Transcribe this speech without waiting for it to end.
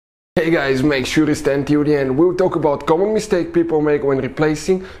Hey guys, make sure you stand till the end. We'll talk about common mistake people make when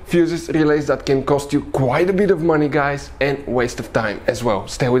replacing fuses, relays that can cost you quite a bit of money, guys, and waste of time as well.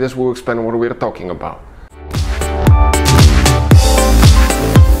 Stay with us, we'll explain what we're talking about.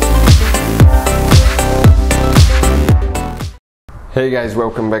 Hey guys,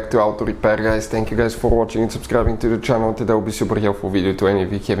 welcome back to Auto Repair, guys. Thank you guys for watching and subscribing to the channel. Today will be super helpful video to any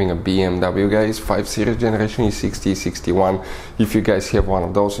of you having a BMW, guys, 5 Series generation E60 E61. If you guys have one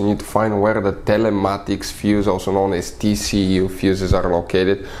of those, you need to find where the telematics fuse, also known as TCU fuses, are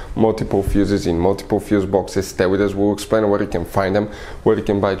located. Multiple fuses in multiple fuse boxes. Stay with us, we'll explain where you can find them, where you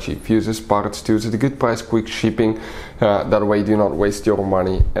can buy cheap fuses, parts, tools at a good price, quick shipping. That way you do not waste your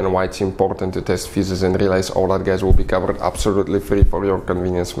money, and why it's important to test fuses and relays. All that, guys, will be covered absolutely free for your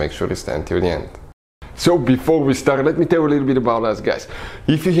convenience. Make sure you stand till the end. So before we start, let me tell you a little bit about us, guys.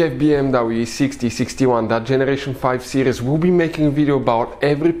 If you have BMW E60 E61, that generation 5 series, we'll be making a video about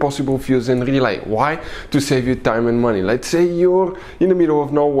every possible fuse and relay. Why? To save you time and money. Let's say you're in the middle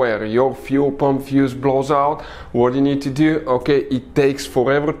of nowhere, your fuel pump fuse blows out. What do you need to do? Okay, it takes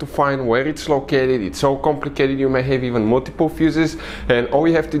forever to find where it's located. It's so complicated, you may have even multiple fuses, and all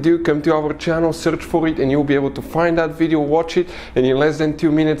you have to do, come to our channel, search for it, and you'll be able to find that video, watch it, and in less than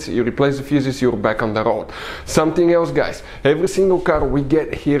 2 minutes you replace the fuses, you're back on the road. Something else, guys, every single car we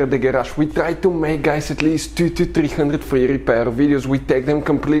get here at the garage, we try to make, guys, at least 200 to 300 free repair videos. We take them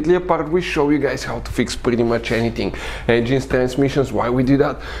completely apart, we show you guys how to fix pretty much anything. Engines, transmissions. Why we do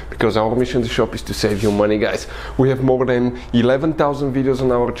that? Because our mission in the shop is to save you money, guys. We have more than 11,000 videos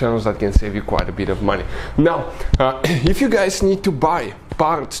on our channels that can save you quite a bit of money. Now, if you guys need to buy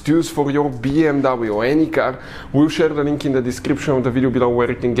parts, tools for your BMW or any car, we'll share the link in the description of the video below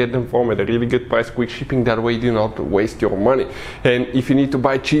where you can get them from at a really good price, quick shipping. That way you do not waste your money. And if you need to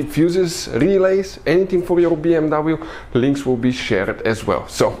buy cheap fuses, relays, anything for your BMW, links will be shared as well.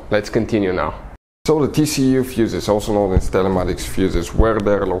 So let's continue now. So the TCU fuses, also known as telematics fuses, where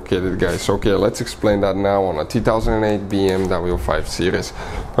they're located, guys. Okay, let's explain that now on a 2008 BMW 5 Series.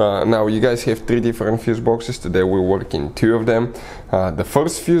 Now you guys have 3 different fuse boxes. Today we'll work in 2 of them. The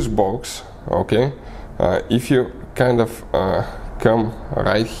first fuse box, okay, if you kind of come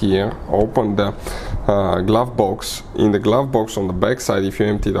right here, open the glove box. In the glove box on the back side, if you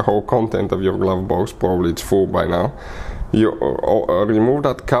empty the whole content of your glove box, probably it's full by now, you remove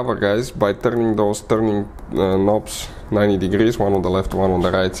that cover, guys, by turning those knobs 90 degrees, one on the left, one on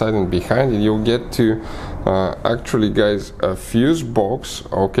the right side, and behind it you'll get to actually, guys, a fuse box,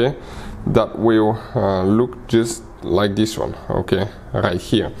 okay, that will look just like this one, okay, right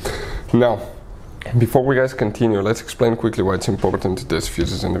here. Now, before we guys continue, let's explain quickly why it's important to test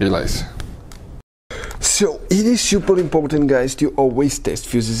fuses and relays. So it is super important, guys, to always test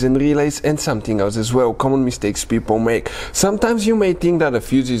fuses and relays, and something else as well, common mistakes people make. Sometimes you may think that a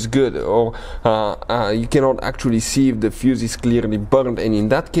fuse is good, or you cannot actually see if the fuse is clearly burned, and in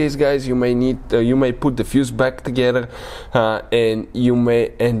that case, guys, you may put the fuse back together, and you may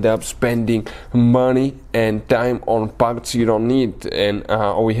end up spending money and time on parts you don't need, and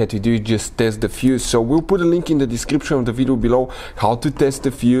all we had to do is just test the fuse. So we'll put a link in the description of the video below how to test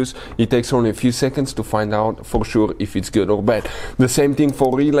the fuse. It takes only a few seconds to find out for sure if it's good or bad. The same thing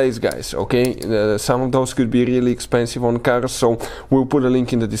for relays, guys, okay. Some of those could be really expensive on cars, so we'll put a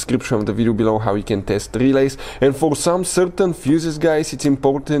link in the description of the video below how you can test relays. And for some certain fuses, guys, it's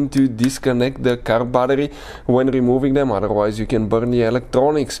important to disconnect the car battery when removing them, otherwise you can burn the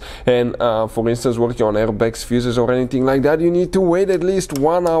electronics. And for instance, working on airbags, fuses, or anything like that, you need to wait at least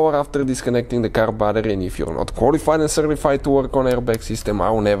 1 hour after disconnecting the car battery. And if you're not qualified and certified to work on airbag system,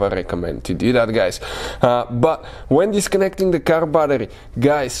 I will never recommend to do that, guys. But when disconnecting the car battery,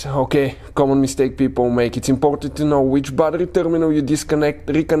 guys, okay, common mistake people make, it's important to know which battery terminal you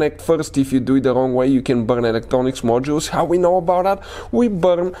reconnect first. If you do it the wrong way, you can burn electronics modules. How we know about that? We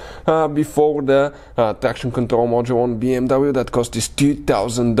burn before the traction control module on BMW that cost us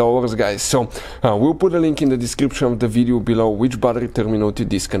 $2,000, guys. So we'll put a link in the description of the video below which battery terminal to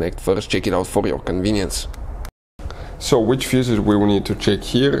disconnect first. Check it out for your convenience. So which fuses we will need to check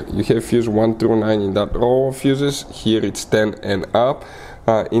here? You have fuse 1 through 9 in that row of fuses. Here it's 10 and up.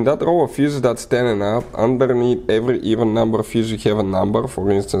 In that row of fuses that's 10 and up, underneath every even number fuse you have a number. For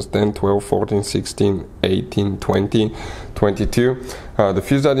instance, 10, 12, 14, 16, 18, 20, 22. The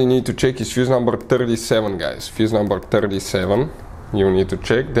fuse that you need to check is fuse number 37, guys. Fuse number 37. You need to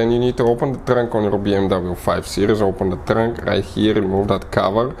check. Then you need to open the trunk on your BMW 5 Series. Open the trunk right here, remove that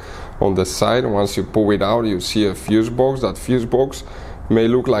cover on the side. Once you pull it out, you see a fuse box. That fuse box may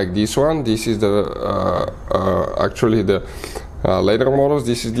look like this one. This is the actually the Later models,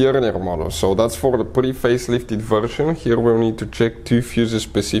 this is the earlier model, so that's for the pre-facelifted version. Here we'll need to check two fuses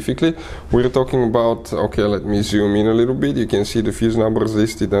specifically. We're talking about, okay, let me zoom in a little bit. You can see the fuse numbers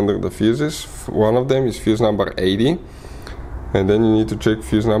listed under the fuses. One of them is fuse number 80, and then you need to check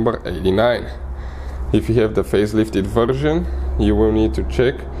fuse number 89. If you have the facelifted version, you will need to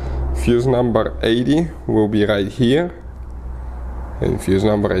check fuse number 80 will be right here, and fuse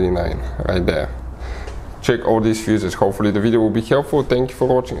number 89 right there. Check all these fuses. Hopefully the video will be helpful. Thank you for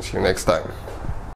watching. See you next time.